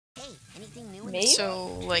Maybe?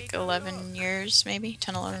 So, like 11 years, maybe?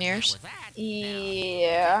 10, 11 years?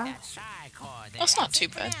 Yeah. That's not too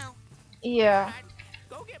bad. Yeah.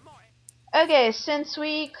 Okay, since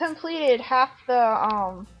we completed half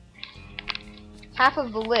of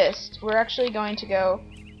the list, we're actually going to go.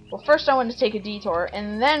 Well, first I want to take a detour,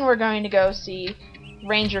 and then we're going to go see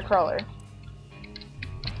Ranger Crawler.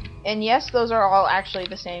 And yes, those are all actually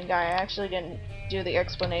the same guy. I actually didn't do the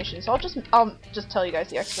explanation, so I'll just tell you guys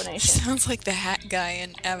the explanation. Sounds like the hat guy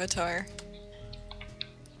in Avatar.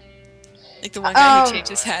 Like the one guy who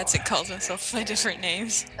changes hats and calls himself by different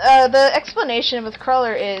names. The explanation with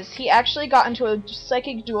Crawler is he actually got into a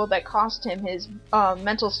psychic duel that cost him his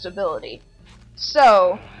mental stability.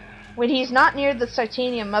 So, when he's not near the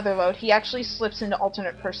Titanium Motherlode, he actually slips into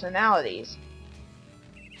alternate personalities.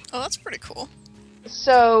 Oh, that's pretty cool.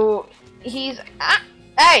 So, he's...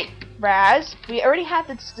 Hey! Raz, we already had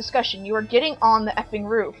this discussion. You are getting on the effing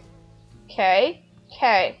roof. Okay?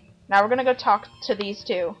 Okay. Now we're gonna go talk to these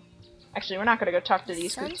two. Actually, we're not gonna go talk to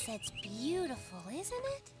these two. Sunset's beautiful, isn't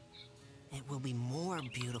it? It will be more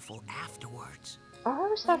beautiful afterwards. Oh, I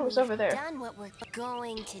always thought it was over there. Done what we're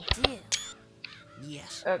going to do.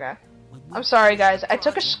 Yes. Okay. I'm sorry, guys. I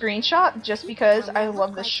took a screenshot just because I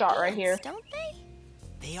love this shot right here. Don't they?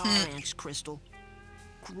 They are ants, Crystal.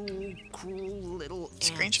 Cruel, cruel little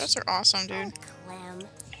ants. Screenshots are awesome, dude. Oh, Clem.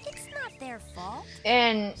 It's not their fault.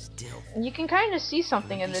 And Still, you can kind of see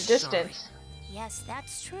something in the distance. Yes,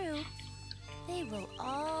 that's true. They will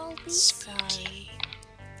all be sorry. Spooky.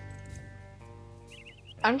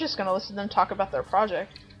 I'm just gonna listen to them talk about their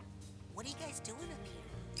project. what are you guys doing up here?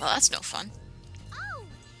 Well, that's no fun. Oh,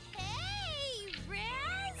 hey,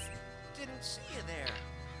 Raz! Didn't see you there.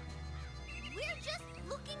 We're just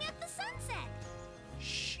looking at the sunset.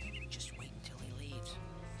 Shh, just wait until he leaves.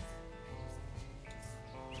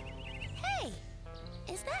 Hey,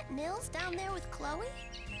 is that Nils down there with Chloe?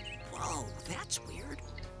 Whoa, that's weird.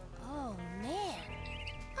 Oh, man.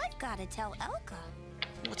 I've got to tell Elka.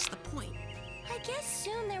 What's the point? I guess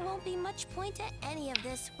soon there won't be much point to any of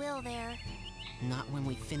this, will there? Not when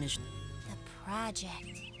we finish. The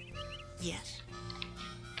project. Yes.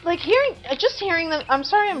 Like just hearing them. I'm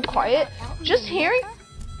sorry, I'm quiet. Just hearing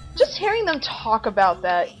them talk about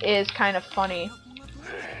that is kind of funny.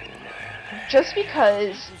 Just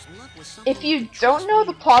because if you don't know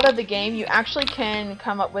the plot of the game, you actually can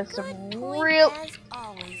come up with some real. As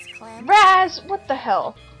always, Clem. Raz, what the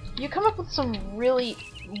hell? You come up with some really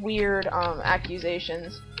weird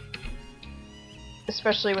accusations,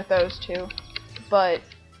 especially with those two. But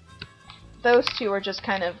those two are just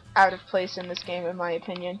kind of out of place in this game, in my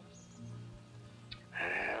opinion,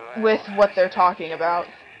 with what they're talking about.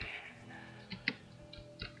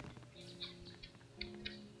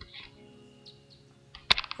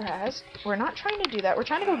 Raz, we're not trying to do that. We're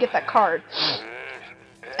trying to go get that card.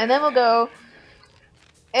 And then we'll go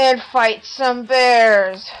and fight some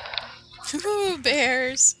bears. Ooh,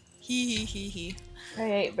 bears. Hee hee hee hee. I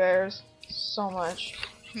hate bears so much.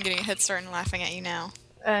 I'm getting a head start and laughing at you now.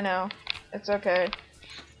 I know. It's okay.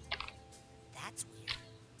 That's weird.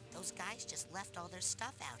 Those guys just left all their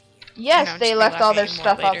stuff out here. Yes, I know, they just left all laughing their at you more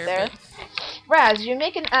stuff out later, there. Raz, you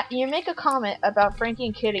make a comment about Frankie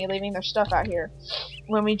and Kitty leaving their stuff out here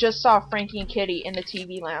when we just saw Frankie and Kitty in the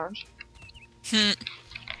TV lounge.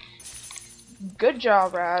 Good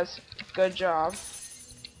job, Raz. Good job.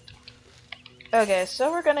 Okay,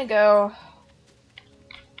 so we're gonna go.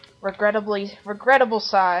 Regrettable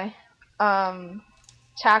sigh.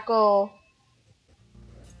 Tackle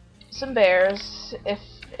some bears if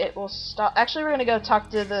it will stop. Actually, we're gonna go talk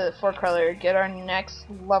to the Fort Crawler, get our next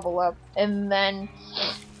level up, and then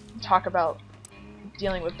talk about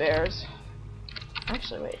dealing with bears.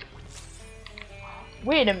 Actually,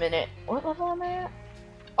 wait a minute. What level am I at?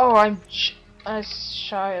 Oh, I'm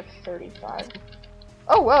shy of 35.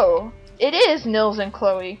 Oh, whoa! It is Nils and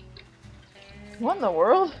Chloe. What in the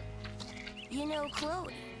world? You know,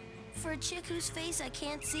 Chloe, for a chick whose face I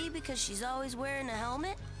can't see because she's always wearing a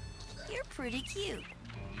helmet, you're pretty cute.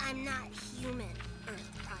 I'm not human,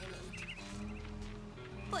 Earth primate.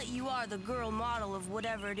 But you are the girl model of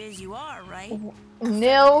whatever it is you are, right?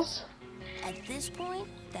 Nils? At this point,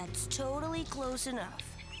 that's totally close enough.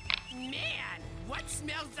 Man, what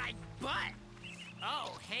smells like butt?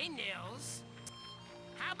 Oh, hey, Nils.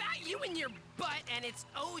 How about you and your butt and its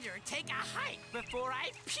odor take a hike before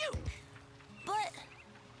I puke? But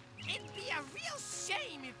It'd be a real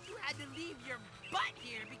shame if you had to leave your butt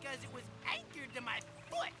here because it was anchored to my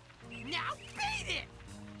foot. Now beat it!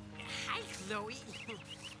 Hi, Chloe.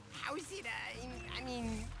 How's it, I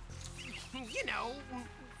mean,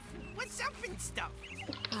 what's up and stuff?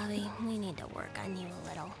 Bobby, we need to work on you a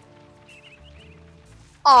little.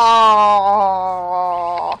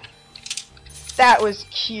 Aww. That was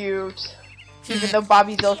cute. Even though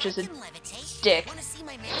Bobby Zilch is a dick. Wanna see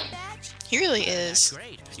my merit badge? He really is.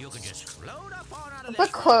 Great. You can just float up on out of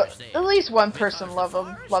But at least one person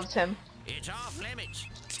loves him. It's off limits.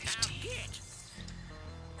 Now get.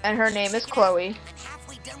 And her name is Chloe. I'm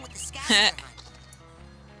halfway done with the scavenger hunt.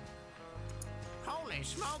 Holy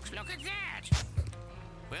smokes, look at that.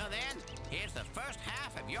 Well then, here's the first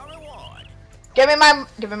half of your reward. Give me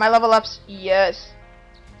my level ups. Yes.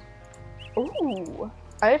 Ooh.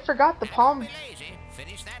 I forgot the palm. Be lazy.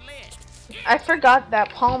 Finish that list. I forgot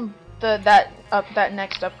that palm that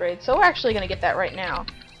next upgrade. So we're actually gonna get that right now.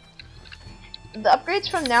 The upgrades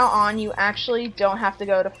from now on, you actually don't have to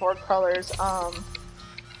go to Fort Crullers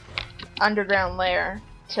underground lair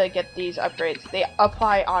to get these upgrades. They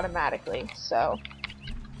apply automatically. So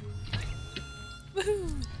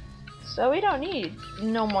we don't need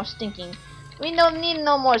no more stinking. We don't need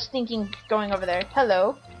no more stinking going over there.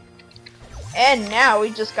 Hello. And now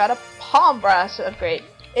we just got a palm brass upgrade.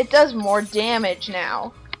 It does more damage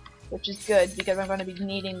now, which is good because I'm going to be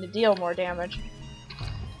needing to deal more damage.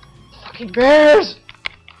 Fucking bears!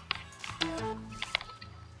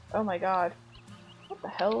 Oh my god. What the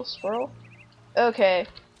hell, squirrel? Okay.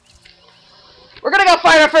 We're gonna go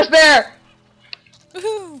find our first bear!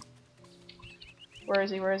 Woohoo! Where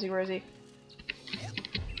is he? Where is he? Where is he?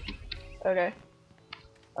 Okay.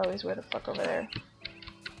 Oh, he's way the fuck over there.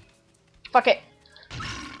 Fuck it!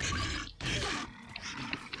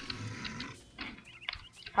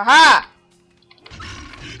 Haha!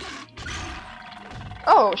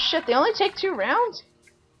 Oh shit, they only take 2 rounds?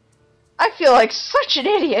 I feel like such an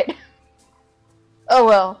idiot! Oh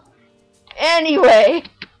well. Anyway!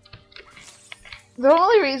 The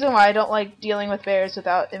only reason why I don't like dealing with bears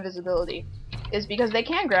without invisibility is because they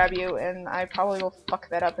can grab you, and I probably will fuck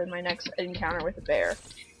that up in my next encounter with a bear.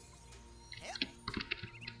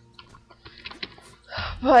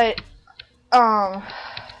 But,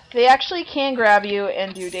 they actually can grab you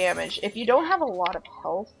and do damage. If you don't have a lot of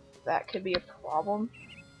health, that could be a problem.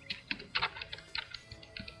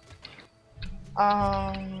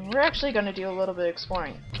 We're actually going to do a little bit of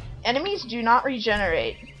exploring. Enemies do not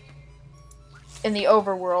regenerate in the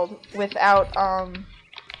overworld without,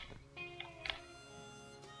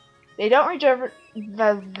 they don't regenerate.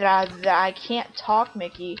 I can't talk,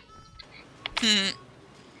 Mickey.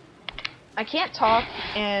 I can't talk,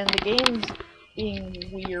 and the game's being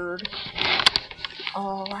weird.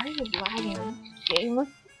 Oh, why are you lagging, game?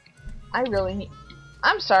 I really need.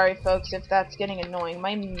 I'm sorry, folks, if that's getting annoying.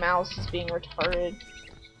 My mouse is being retarded.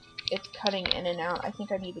 It's cutting in and out. I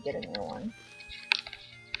think I need to get a new one.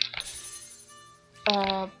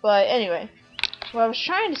 But anyway, what I was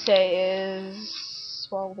trying to say is,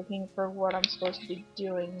 while looking for what I'm supposed to be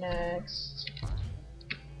doing next.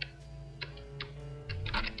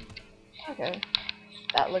 Okay,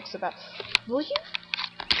 that looks about. Will you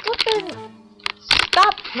flippin'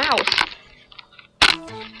 stop, mouse?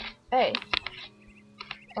 Hey.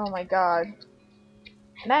 Oh my god.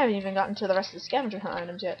 And I haven't even gotten to the rest of the scavenger hunt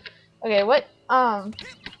items yet. Okay, what I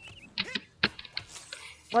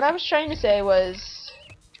was trying to say was,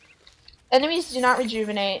 enemies do not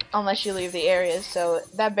rejuvenate unless you leave the area, so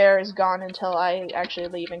that bear is gone until I actually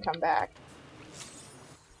leave and come back.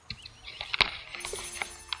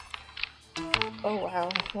 Oh wow,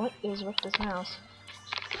 what is with this mouse?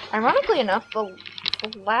 Ironically enough, the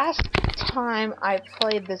last time I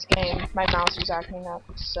played this game, my mouse was acting up,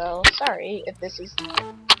 so sorry if this is,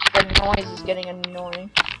 the noise is getting annoying.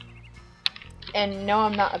 And no,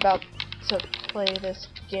 I'm not about to play this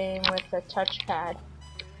game with a touchpad.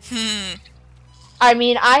 I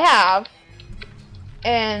mean, I have,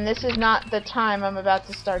 and this is not the time I'm about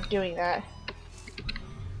to start doing that.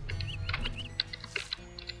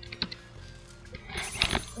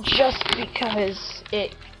 Just because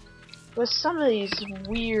it, with some of these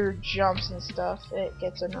weird jumps and stuff, it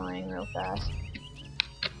gets annoying real fast.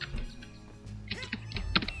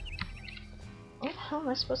 What the hell am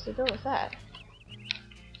I supposed to do with that?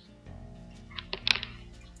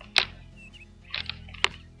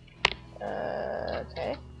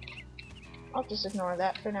 Okay. I'll just ignore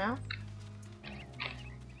that for now.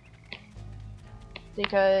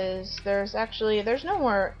 Because there's no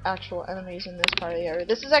more actual enemies in this part of the area.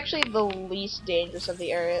 This is actually the least dangerous of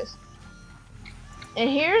the areas. And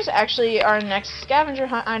here's actually our next scavenger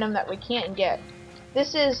hunt item that we can't get.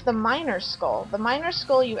 This is the Miner's Skull. The Miner's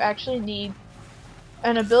Skull, you actually need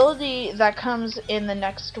an ability that comes in the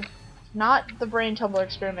next, not the Brain Tumbler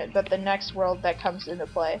experiment, but the next world that comes into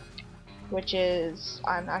play. Which is,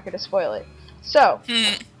 I'm not going to spoil it. So,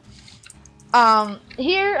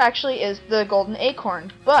 Here actually is the golden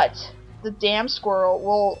acorn, but the damn squirrel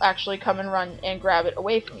will actually come and run and grab it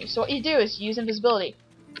away from you. So what you do is use invisibility.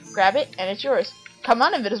 Grab it, and it's yours. Come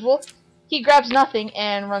on, invisible. He grabs nothing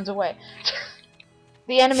and runs away.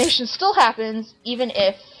 The animation still happens, even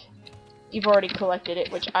if you've already collected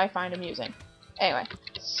it, which I find amusing. Anyway,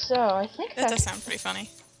 so I think That does sound pretty funny.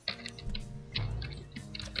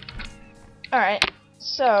 Alright,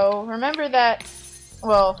 so remember that,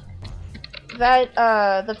 well, that,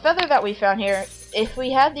 the feather that we found here, if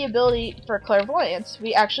we had the ability for clairvoyance,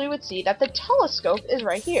 we actually would see that the telescope is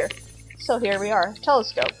right here. So here we are,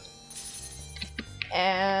 telescope.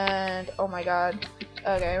 And, oh my god.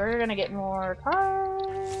 Okay, we're gonna get more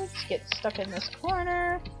cards, get stuck in this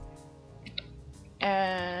corner.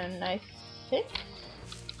 And I think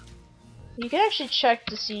you can actually check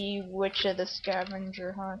to see which of the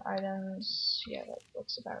scavenger hunt items. Yeah, that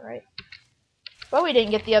looks about right. But we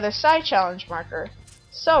didn't get the other side challenge marker,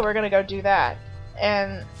 so we're gonna go do that.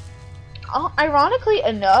 And ironically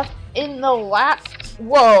enough, in the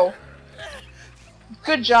whoa!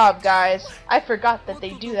 Good job, guys. I forgot that they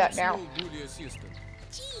do that now. Jeez,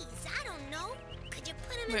 I don't know. Could you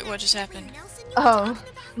put him Wait, in what that just Jeffrey happened? Nelson you were talking about?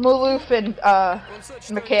 Maloof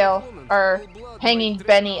and Mikhail are hanging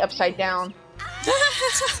Benny upside down.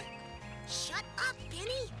 Shut up,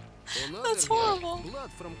 Benny. That's horrible.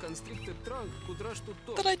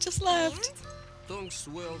 But I just laughed.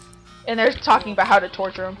 And they're talking about how to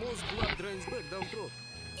torture him.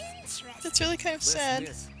 Interesting. That's really kind of sad.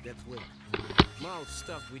 Mouth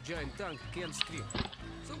stuffed with giant tongue can't scream.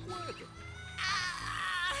 So quiet.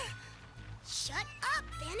 Shut up,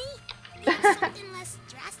 Benny. Need something less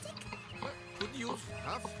drastic? Could use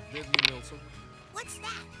half Deadly Nelson. What's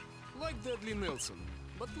that? Like Deadly Nelson,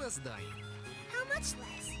 but less dying. How much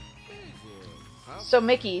less? Half So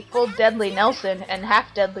Mickey, full Deadly Nelson and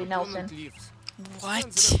half Deadly Nelson. opponent lives. Spend the What?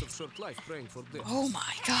 rest of short life praying for death. Oh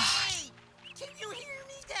my god. Hey, can you hear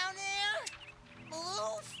me down there?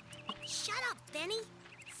 Maloof? Shut up, Benny.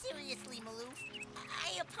 Seriously, Maloof,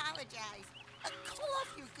 I apologize. Call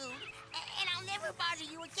off your goon, and I'll never bother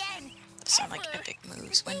you again. Those sound like Ever. epic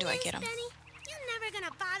moves. When do I get them? Benny, you're never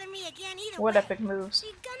gonna bother me again either What way. epic moves? So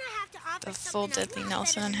you're gonna have to offer The full something a Deadly lot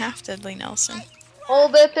Nelson better and than half Deadly Nelson. Oh,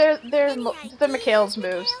 they're Any Mikhail's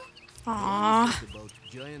ideas, moves. Aww. Think about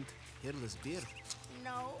giant hairless bear.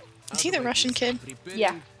 No. Is he the Russian kid? Preparing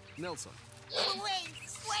Yeah. Nelson. Wait.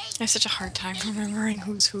 I have such a hard time remembering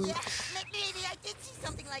who's who. Maybe I did see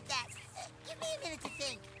something like that. Give me a minute to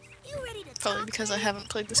think. You ready to Probably talk, because I Benny? haven't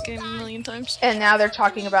played this game a million times. And now they're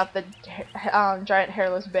talking about the giant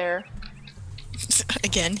hairless bear.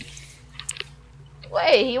 Again.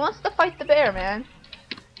 Wait, he wants to fight the bear, man.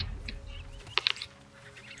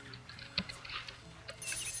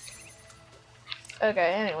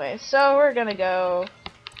 Okay, anyway, so we're gonna go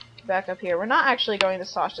back up here. We're not actually going to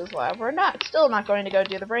Sasha's lab. We're still not going to go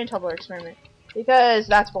do the brain tumbler experiment because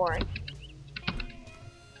that's boring.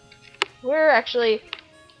 We're actually,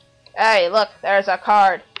 hey, look, there's a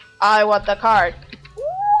card. I want the card.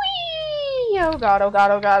 Whee! Oh god, oh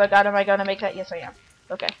god, oh god, oh god, am I gonna make that? Yes, I am.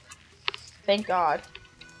 Okay. Thank God.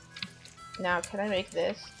 Now, can I make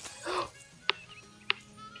this?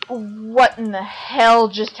 What in the hell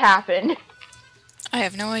just happened? I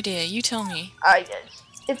have no idea. You tell me.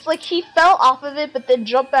 It's like he fell off of it, but then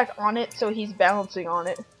jumped back on it, so he's balancing on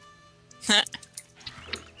it.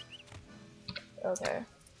 Okay.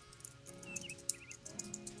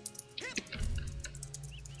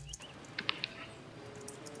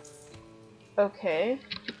 Okay.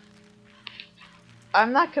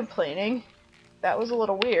 I'm not complaining. That was a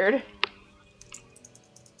little weird.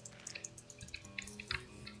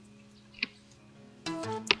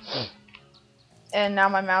 And now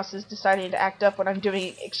my mouse is deciding to act up when I'm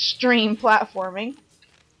doing extreme platforming.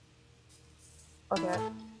 Okay.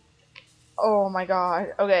 Oh my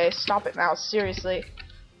god. Okay, stop it, mouse. Seriously.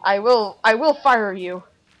 I will fire you.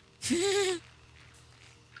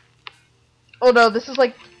 Oh no, this is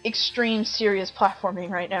like extreme serious platforming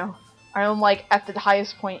right now. I'm like at the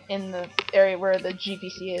highest point in the area where the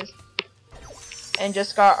GPC is. And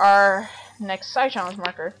just got our next side challenge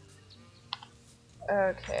marker.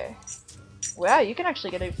 Okay. Wow, you can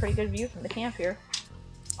actually get a pretty good view from the camp here.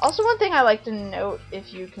 Also, one thing I like to note,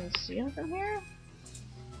 if you can see them from here,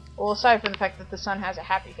 well, aside from the fact that the sun has a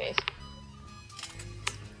happy face.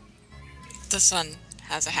 The sun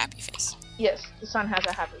has a happy face. Yes, the sun has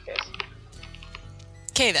a happy face.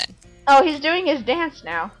 Okay then. Oh, he's doing his dance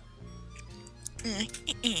now.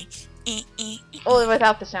 Only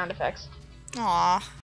without the sound effects. Aww.